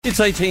It's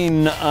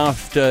 18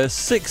 after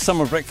 6,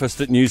 summer breakfast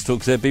at News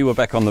Talk ZB. We're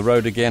back on the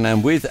road again,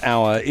 and with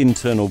our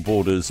internal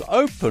borders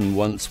open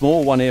once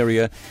more, one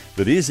area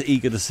that is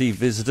eager to see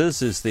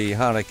visitors is the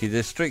Hauraki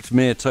district.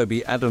 Mayor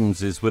Toby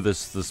Adams is with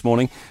us this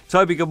morning.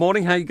 Toby, good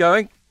morning. How are you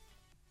going?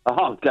 Oh,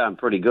 I'm going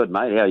pretty good,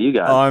 mate. How are you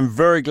going? I'm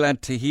very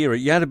glad to hear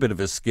it. You had a bit of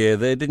a scare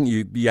there, didn't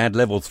you? You had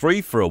level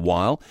 3 for a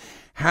while.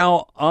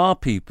 How are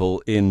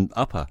people in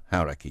Upper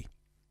Hauraki?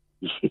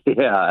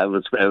 Yeah, that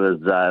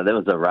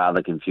was a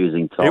rather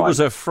confusing time. It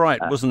was a fright,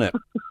 wasn't it?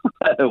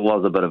 It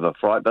was a bit of a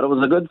fright, but it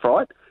was a good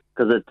fright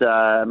because it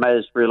made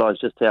us realise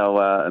just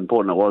how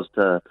important it was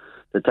to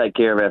take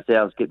care of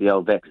ourselves, get the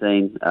old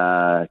vaccine,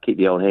 keep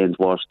the old hands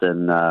washed,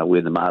 and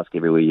wear the mask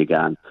everywhere you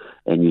go,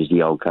 and use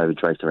the old COVID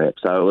tracer app.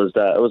 So it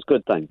was a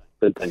good thing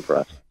for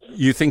us.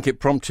 You think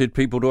it prompted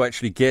people to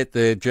actually get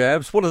their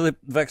jabs? What are the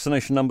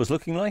vaccination numbers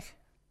looking like?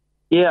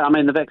 Yeah, I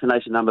mean, the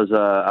vaccination numbers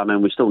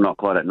we're still not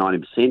quite at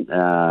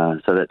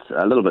 90%, so that's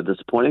a little bit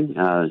disappointing.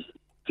 A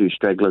few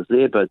stragglers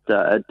there, but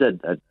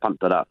it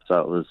pumped it up, so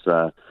it was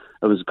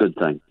a good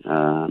thing.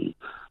 I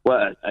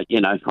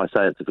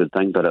say it's a good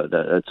thing, but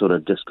it sort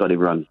of just got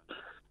everyone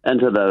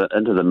into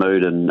the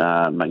mood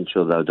and making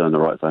sure they were doing the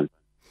right thing.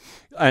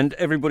 And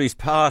everybody's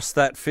past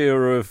that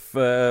fear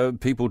of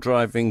people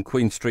driving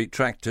Queen Street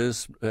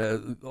tractors,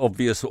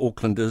 obvious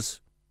Aucklanders.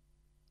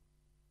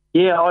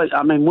 Yeah,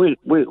 I mean,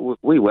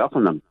 we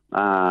welcome them.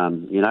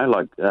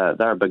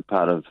 They're a big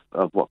part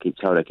of what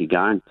keeps Hauraki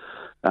going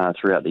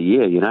throughout the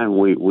year. You know,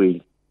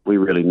 we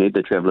really need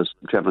the travellers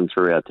travelling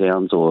through our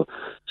towns or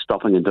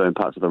stopping and doing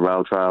parts of the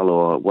rail trail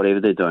or whatever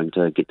they're doing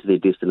to get to their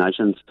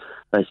destinations.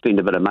 They spend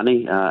a bit of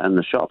money in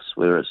the shops,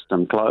 whether it's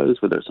some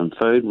clothes, whether it's some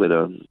food,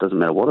 it doesn't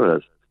matter what it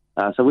is.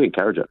 So we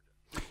encourage it.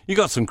 You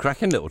got some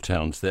cracking little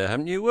towns there,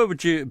 haven't you? Where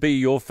would be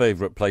your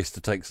favourite place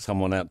to take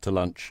someone out to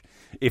lunch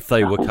if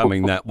they were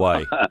coming that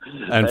way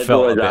and That's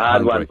felt always a bit a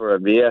hard hungry? One for a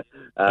beer.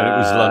 And it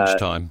was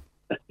lunchtime.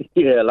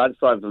 Yeah,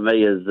 lunchtime for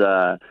me is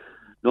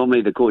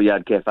normally the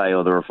Courtyard Cafe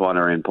or the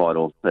Refinery in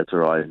Pyro. That's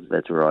where I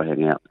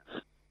hang out.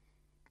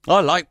 I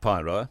like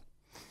Pyro.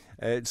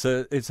 Is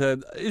the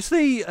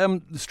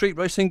street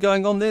racing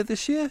going on there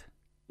this year?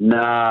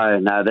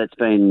 No, that's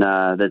been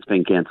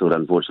cancelled,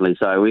 unfortunately.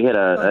 So we had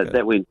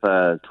that went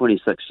for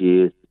 26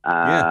 years,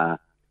 and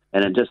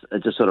it just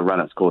sort of ran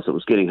its course. It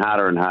was getting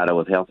harder and harder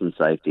with health and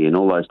safety and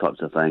all those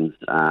types of things,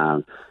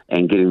 and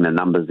getting the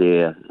numbers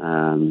there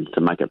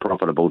to make it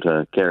profitable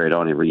to carry it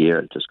on every year.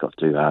 It just got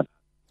too hard.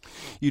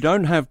 You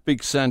don't have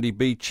big sandy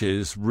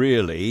beaches,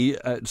 really.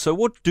 So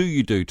what do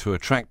you do to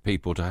attract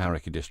people to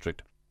Hauraki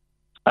District?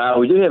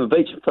 We do have a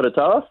beach in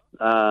Whakatawa,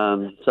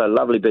 so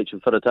lovely beach in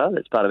Whakatawa.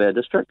 That's part of our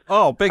district.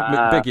 Oh, beg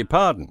your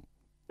pardon.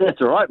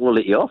 That's all right. We'll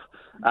let you off.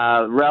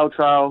 Rail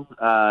trail,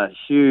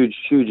 huge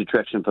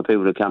attraction for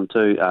people to come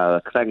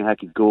to.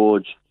 Rangahaki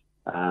Gorge,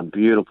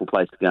 beautiful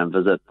place to go and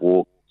visit,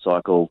 walk,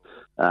 cycle,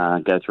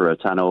 go through a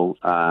tunnel.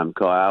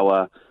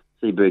 Kaiawa,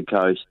 Seabird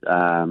Coast,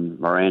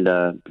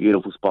 Miranda,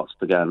 beautiful spots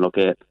to go and look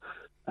at.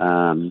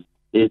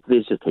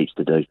 There's just heaps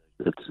to do.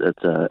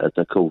 It's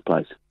a cool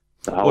place.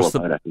 The whole of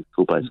Hauraki,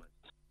 cool place.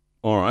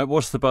 All right.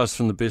 What's the buzz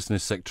from the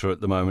business sector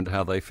at the moment?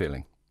 How are they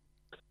feeling?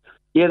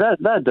 Yeah,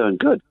 they're doing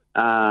good.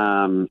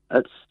 And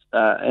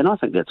I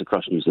think that's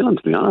across New Zealand,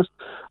 to be honest.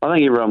 I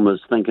think everyone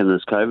was thinking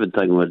this COVID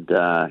thing would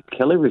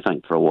kill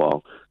everything for a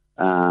while.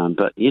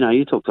 But,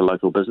 you talk to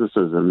local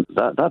businesses and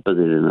they're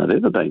busier than they've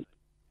ever been.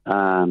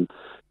 And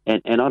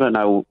I don't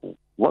know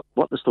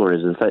what the story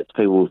is. If it's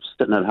people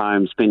sitting at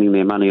home spending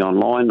their money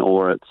online,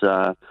 or it's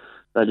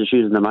they're just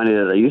using the money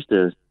that they used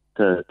to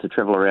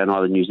travel around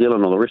either New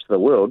Zealand or the rest of the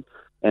world,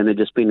 and they're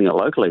just spending it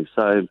locally.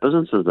 So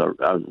businesses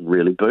are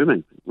really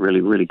booming,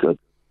 really, really good.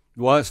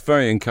 Well, it's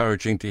very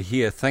encouraging to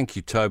hear. Thank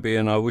you, Toby,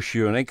 and I wish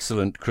you an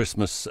excellent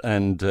Christmas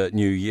and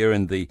New Year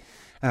in the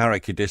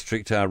Hauraki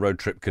District. Our road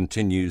trip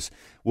continues,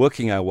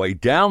 working our way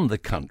down the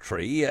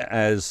country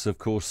as, of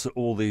course,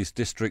 all these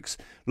districts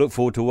look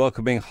forward to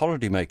welcoming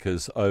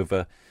holidaymakers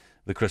over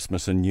the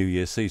Christmas and New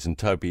Year season.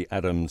 Toby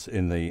Adams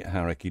in the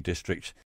Hauraki District.